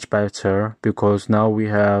is much better because now we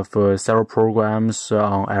have several programs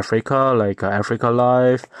on Africa, like Africa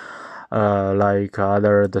Live, like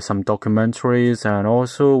some documentaries, and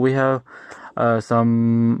also we have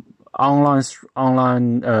some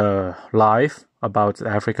online live about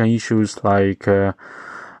African issues like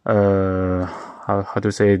how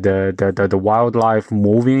to say the wildlife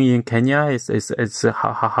moving in Kenya is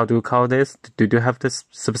how do you call this? Do you have this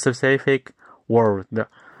specific word?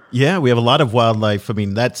 Yeah, we have a lot of wildlife. I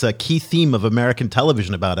mean, that's a key theme of American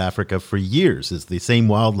television about Africa for years is the same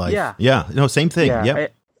wildlife. Yeah. No, same thing. Yeah.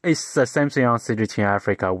 It's the same thing on CGTN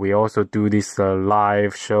Africa. We also do this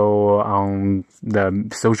live show on the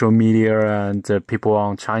social media and people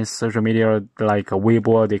on Chinese social media like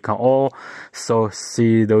Weibo, they can all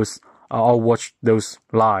see those or watch those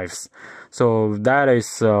lives. So that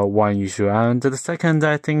is one issue. And the second,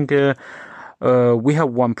 I think we have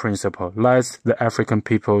one principle. Let the African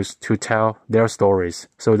peoples to tell their stories.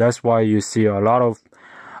 So that's why you see a lot of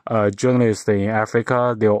journalists in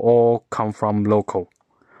Africa, they all come from local.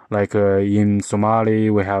 Like in Somali,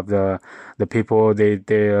 we have the people,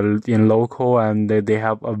 they're in local and they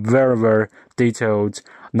have a very, very detailed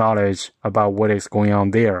knowledge about what is going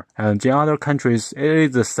on there. And in other countries, it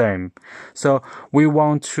is the same. So we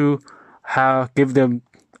want to give them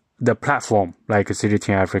the platform, like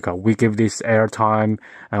CGTN Africa. We give this airtime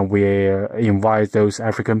and we invite those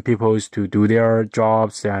African peoples to do their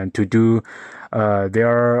jobs and to do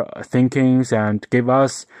their thinkings and give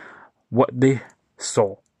us what they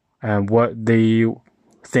saw and what they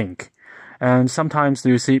think. And sometimes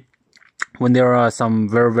you see when there are some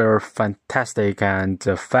very, very fantastic and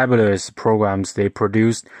fabulous programs they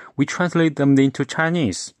produce, we translate them into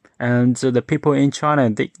Chinese. And the people in China,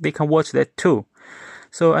 they can watch that too.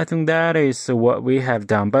 So I think that is what we have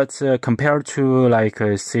done. But compared to like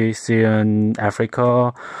CCN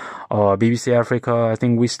Africa or BBC Africa, I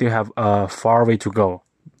think we still have a far way to go.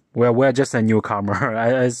 We're just a newcomer.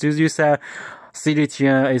 As you said,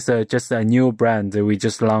 CGTN is just a new brand. We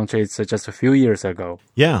just launched it just a few years ago.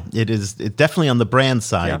 Yeah, it is definitely on the brand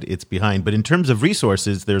side. Yeah. It's behind. But in terms of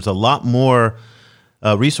resources, there's a lot more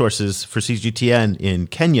resources for CGTN in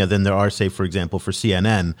Kenya than there are, say, for example, for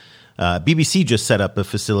CNN. BBC just set up a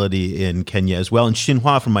facility in Kenya as well. And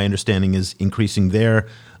Xinhua, from my understanding, is increasing their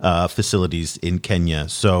facilities in Kenya.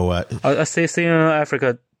 So CGTN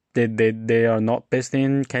Africa, they are not based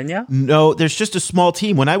in Kenya? No, there's just a small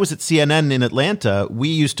team. When I was at CNN in Atlanta, we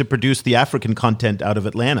used to produce the African content out of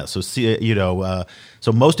Atlanta. So, so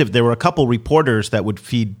there were a couple reporters that would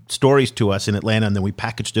feed stories to us in Atlanta, and then we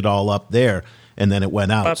packaged it all up there, and then it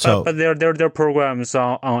went out. But their programs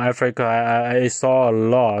on Africa, I saw a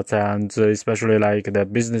lot, and especially like the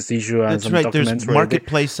business issue and some documentary. There's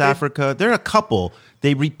Marketplace Africa. There are a couple.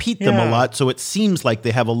 They repeat them a lot, so it seems like they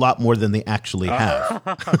have a lot more than they actually have.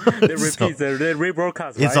 They repeat, they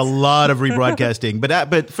rebroadcast, right? It's a lot of rebroadcasting,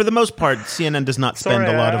 but for the most part, CNN does not spend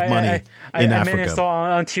a lot of money in Africa. I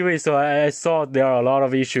saw on TV, so I saw there are a lot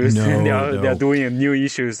of issues. They are doing new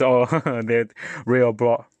issues, or they're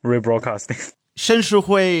rebroadcasting. Shen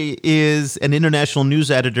Shiwei is an international news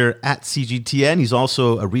editor at CGTN. He's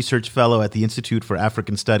also a research fellow at the Institute for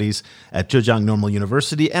African Studies at Zhejiang Normal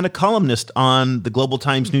University and a columnist on the Global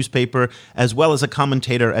Times newspaper, as well as a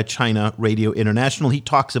commentator at China Radio International. He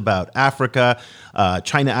talks about Africa,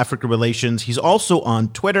 China-Africa relations. He's also on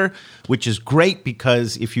Twitter, which is great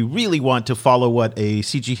because if you really want to follow what a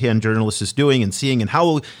CGTN journalist is doing and seeing and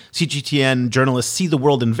how CGTN journalists see the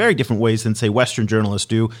world in very different ways than, say, Western journalists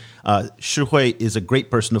do, Shiwei is a great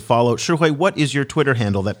person to follow. Shiwei, what is your Twitter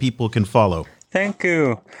handle that people can follow? Thank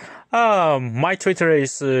you. My Twitter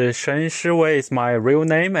is Shen Shiwei is my real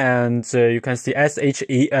name, and you can see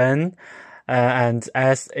SHEN and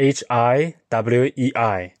SHIWEI.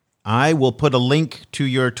 I will put a link to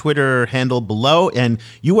your Twitter handle below, and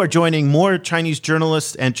you are joining more Chinese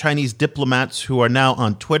journalists and Chinese diplomats who are now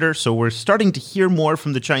on Twitter. So we're starting to hear more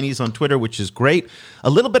from the Chinese on Twitter, which is great.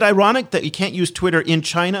 A little bit ironic that you can't use Twitter in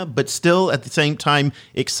China, but still at the same time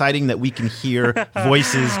exciting that we can hear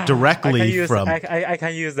voices directly from... I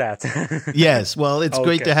can use that. Yes, well, it's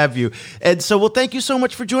great to have you. And so, thank you so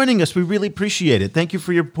much for joining us. We really appreciate it. Thank you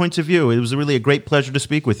for your points of view. It was really a great pleasure to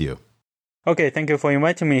speak with you. Okay, thank you for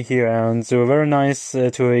inviting me here, and very nice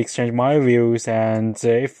to exchange my views. And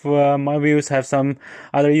if my views have some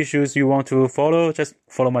other issues you want to follow, just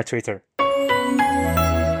follow my Twitter.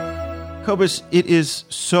 Cobus, it is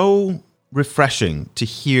so refreshing to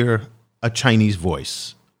hear a Chinese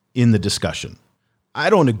voice in the discussion. I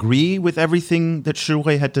don't agree with everything that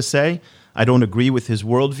Shiwei had to say. I don't agree with his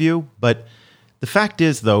worldview, but the fact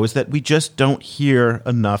is, though, is that we just don't hear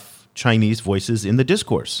enough Chinese voices in the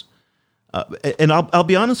discourse. And I'll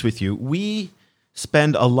be honest with you, we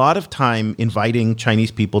spend a lot of time inviting Chinese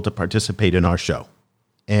people to participate in our show,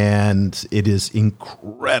 and it is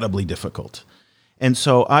incredibly difficult. And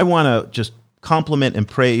so I want to just compliment and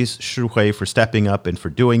praise Shiwei for stepping up and for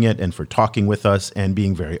doing it and for talking with us and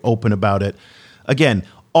being very open about it. Again,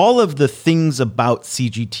 all of the things about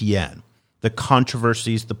CGTN, the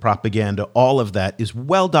controversies, the propaganda, all of that is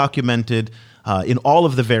well documented in all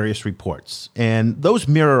of the various reports. And those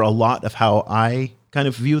mirror a lot of how I kind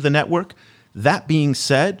of view the network. That being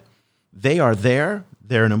said, they are there.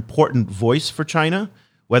 They're an important voice for China.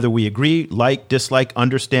 Whether we agree, like, dislike,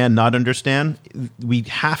 understand, not understand, we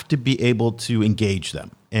have to be able to engage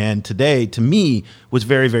them. And today, to me, was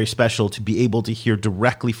very, very special to be able to hear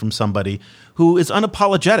directly from somebody who is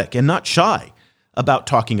unapologetic and not shy about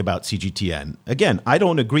talking about CGTN. Again, I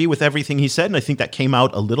don't agree with everything he said, and I think that came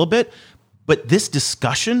out a little bit. But this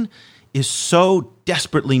discussion is so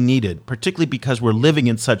desperately needed, particularly because we're living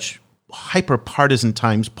in such hyper-partisan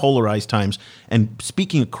times, polarized times, and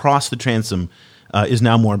speaking across the transom is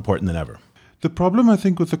now more important than ever. The problem, I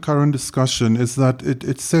think, with the current discussion is that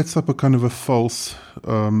it sets up a kind of a false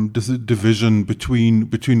division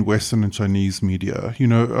between Western and Chinese media. You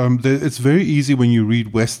know, it's very easy when you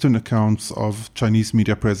read Western accounts of Chinese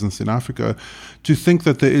media presence in Africa to think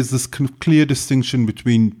that there is this clear distinction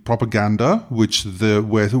between propaganda, which a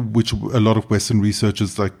lot of Western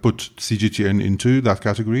researchers like put CGTN into that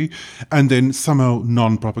category, and then somehow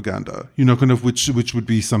non-propaganda. You know, kind of which would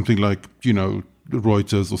be something like, you know,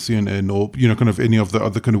 Reuters or CNN or, you know, kind of any of the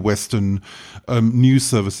other kind of Western news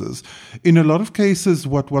services. In a lot of cases,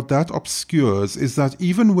 what that obscures is that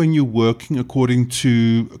even when you're working according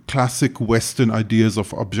to classic Western ideas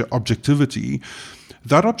of objectivity,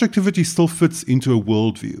 that objectivity still fits into a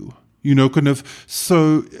worldview. You know, kind of,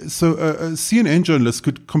 so CNN journalists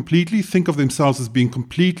could completely think of themselves as being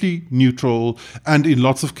completely neutral and in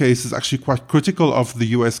lots of cases actually quite critical of the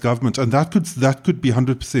US government. And that could be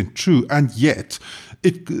 100% true. And yet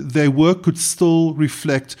their work could still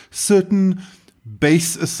reflect certain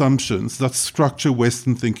base assumptions that structure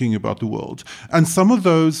Western thinking about the world. And some of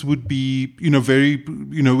those would be, you know, very,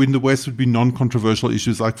 you know, in the West would be non-controversial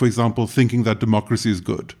issues, like, for example, thinking that democracy is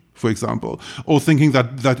good, for example, or thinking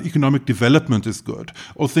that economic development is good,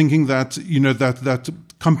 or thinking that, you know, that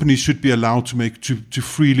companies should be allowed to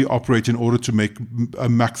freely operate in order to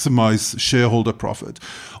maximize shareholder profit.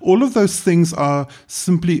 All of those things are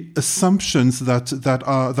simply assumptions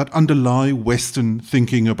that underlie Western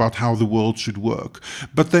thinking about how the world should work.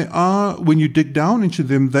 But they are, when you dig down into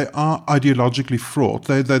them, they are ideologically fraught.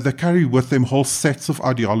 They carry with them whole sets of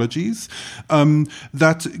ideologies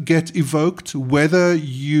that get evoked, whether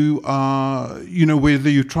you are, you know,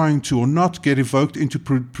 whether you're trying to or not, get evoked into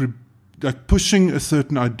like pushing a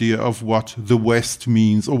certain idea of what the West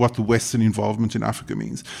means or what the Western involvement in Africa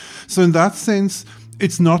means. So in that sense,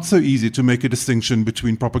 it's not so easy to make a distinction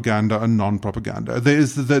between propaganda and non-propaganda. There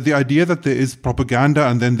is the idea that there is propaganda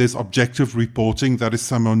and then there's objective reporting that is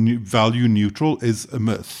somehow value neutral is a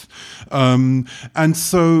myth. And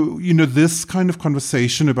so, you know, this kind of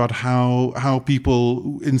conversation about how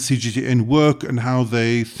people in CGTN work and how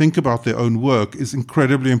they think about their own work is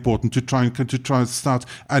incredibly important to try and start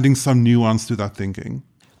adding some nuance to that thinking.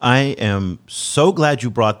 I am so glad you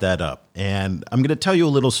brought that up. And I'm going to tell you a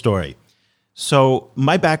little story. So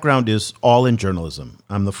my background is all in journalism.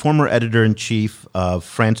 I'm the former editor-in-chief of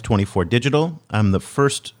France 24 Digital. I'm the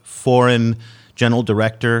first foreign general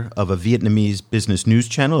director of a Vietnamese business news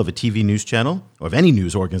channel, of a TV news channel, or of any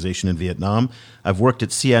news organization in Vietnam. I've worked at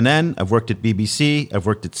CNN, I've worked at BBC, I've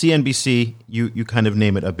worked at CNBC, you kind of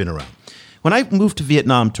name it, I've been around. When I moved to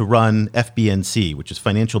Vietnam to run FBNC, which is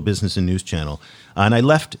Financial Business and News Channel, and I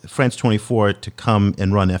left France 24 to come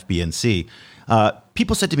and run FBNC,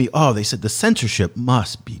 people said to me, they said the censorship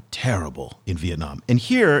must be terrible in Vietnam. And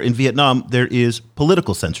here in Vietnam, there is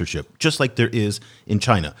political censorship, just like there is in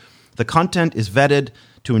China. The content is vetted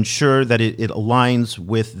to ensure that it aligns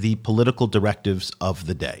with the political directives of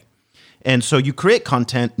the day. And so you create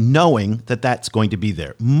content knowing that that's going to be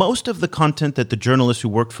there. Most of the content that the journalists who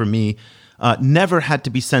worked for me never had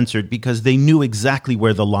to be censored because they knew exactly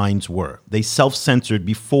where the lines were. They self-censored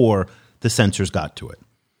before the censors got to it.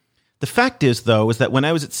 The fact is, though, is that when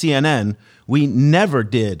I was at CNN, we never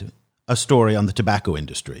did a story on the tobacco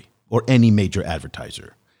industry or any major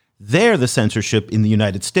advertiser. There, the censorship in the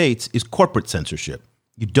United States is corporate censorship.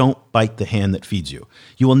 You don't bite the hand that feeds you.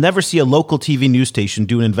 You will never see a local TV news station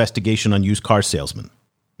do an investigation on used car salesmen.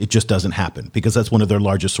 It just doesn't happen because that's one of their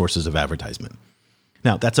largest sources of advertisement.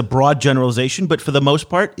 Now, that's a broad generalization, but for the most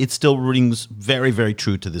part, it still rings very, very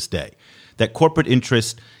true to this day, that corporate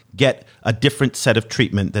interests get a different set of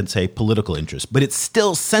treatment than, say, political interests. But it's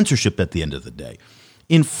still censorship at the end of the day.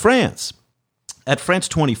 In France, at France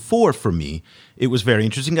 24 for me, it was very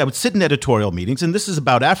interesting. I would sit in editorial meetings, and this is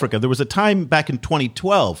about Africa. There was a time back in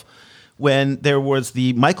 2012 when there was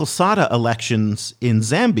the Michael Sata elections in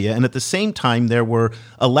Zambia, and at the same time there were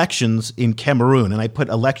elections in Cameroon. And I put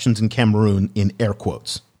elections in Cameroon in air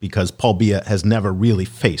quotes because Paul Biya has never really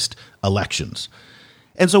faced elections.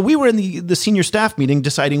 And so we were in the senior staff meeting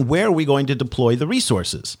deciding where are we going to deploy the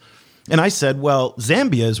resources. And I said, well,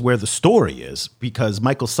 Zambia is where the story is because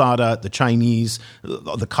Michael Sata, the Chinese,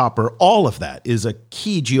 the copper, all of that is a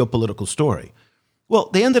key geopolitical story. Well,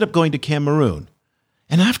 they ended up going to Cameroon.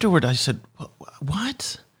 And afterward, I said,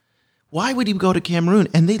 what? Why would he go to Cameroon?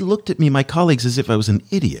 And they looked at me, my colleagues, as if I was an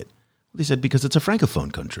idiot. They said, because it's a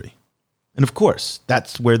Francophone country. And of course,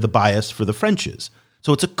 that's where the bias for the French is.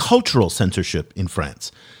 So it's a cultural censorship in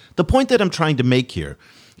France. The point that I'm trying to make here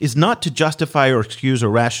is not to justify or excuse or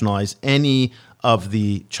rationalize any of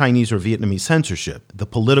the Chinese or Vietnamese censorship, the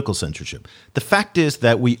political censorship. The fact is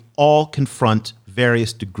that we all confront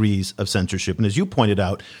various degrees of censorship. And as you pointed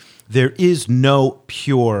out, there is no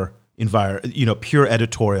pure pure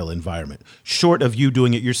editorial environment, short of you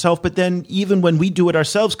doing it yourself. But then even when we do it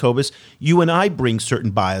ourselves, Cobus, you and I bring certain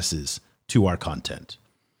biases to our content,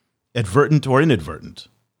 advertent or inadvertent.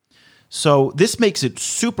 So this makes it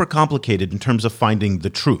super complicated in terms of finding the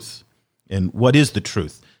truth. And what is the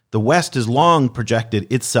truth? The West has long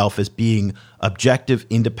projected itself as being objective,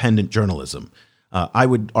 independent journalism. I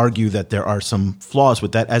would argue that there are some flaws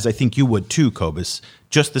with that, as I think you would too, Cobus,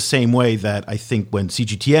 just the same way that I think when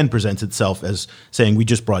CGTN presents itself as saying we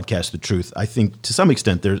just broadcast the truth, I think to some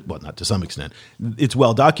extent not to some extent, it's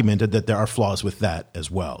well documented that there are flaws with that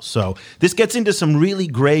as well. So this gets into some really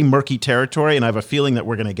gray, murky territory, and I have a feeling that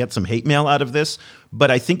we're going to get some hate mail out of this,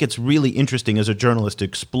 but I think it's really interesting as a journalist to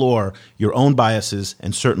explore your own biases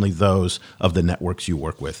and certainly those of the networks you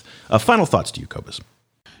work with. Final thoughts to you, Cobus.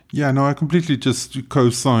 Yeah, no, I completely just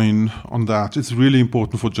co-sign on that. It's really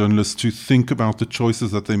important for journalists to think about the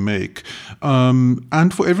choices that they make,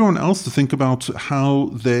 and for everyone else to think about how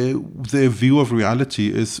their view of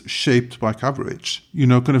reality is shaped by coverage.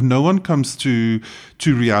 Kind of no one comes to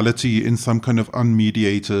reality in some kind of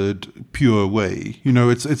unmediated, pure way.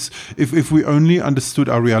 It's if we only understood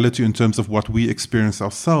our reality in terms of what we experience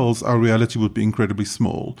ourselves, our reality would be incredibly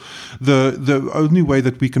small. The only way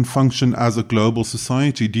that we can function as a global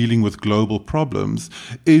society dealing with global problems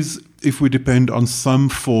is if we depend on some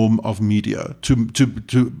form of media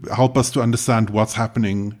to help us to understand what's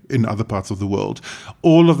happening in other parts of the world.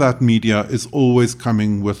 All of that media is always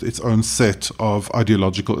coming with its own set of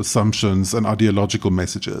ideological assumptions and ideological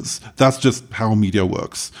messages. That's just how media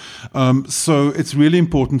works. So it's really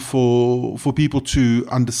important for people to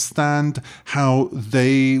understand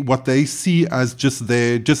what they see as just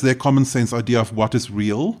their common sense idea of what is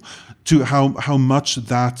real, to how much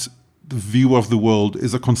that view of the world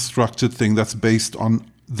is a constructed thing that's based on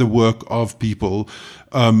the work of people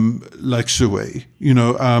like Shiwei,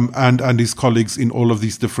 and his colleagues in all of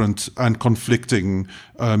these different and conflicting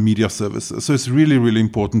media services. So it's really, really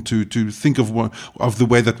important to think of the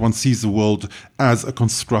way that one sees the world as a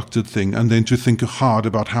constructed thing, and then to think hard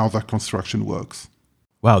about how that construction works.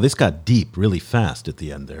 Wow, this got deep really fast at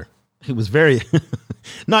the end there. It was very,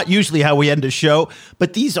 not usually how we end a show,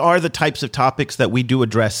 but these are the types of topics that we do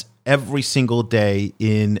address every single day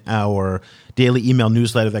in our daily email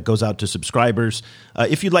newsletter that goes out to subscribers.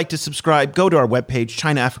 If you'd like to subscribe, go to our webpage,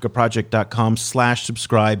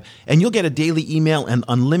 chinaafricaproject.com/subscribe, and you'll get a daily email and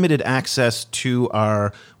unlimited access to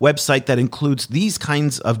our website that includes these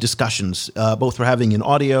kinds of discussions, both we're having in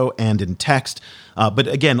audio and in text. But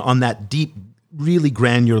again, on that deep really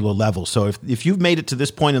granular level. So if you've made it to this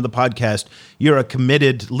point in the podcast, you're a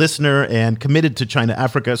committed listener and committed to China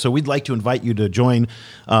Africa. So we'd like to invite you to join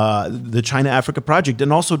the China Africa Project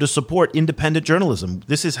and also to support independent journalism.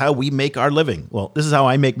 This is how we make our living. Well, this is how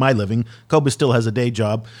I make my living. Cobus still has a day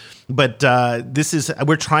job. But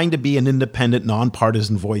we're trying to be an independent,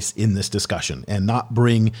 nonpartisan voice in this discussion and not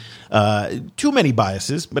bring too many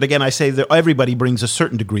biases. But again, I say that everybody brings a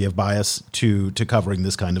certain degree of bias to covering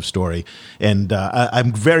this kind of story. And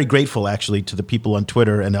I'm very grateful, actually, to the people on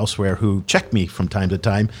Twitter and elsewhere who check me from time to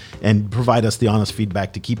time and provide us the honest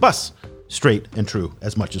feedback to keep us straight and true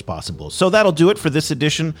as much as possible. So that'll do it for this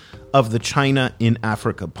edition of the China in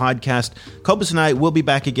Africa podcast. Cobus and I will be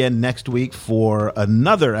back again next week for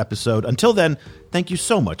another episode. Until then, thank you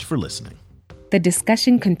so much for listening. The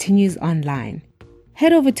discussion continues online.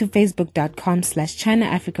 Head over to facebook.com/China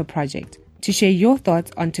Africa Project to share your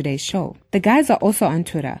thoughts on today's show. The guys are also on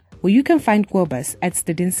Twitter, where you can find Cobus at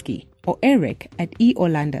Stadinsky or Eric at E.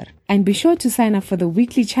 Olander. And be sure to sign up for the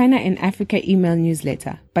weekly China in Africa email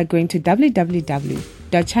newsletter by going to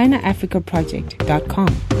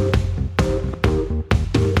www.chinaafricaproject.com.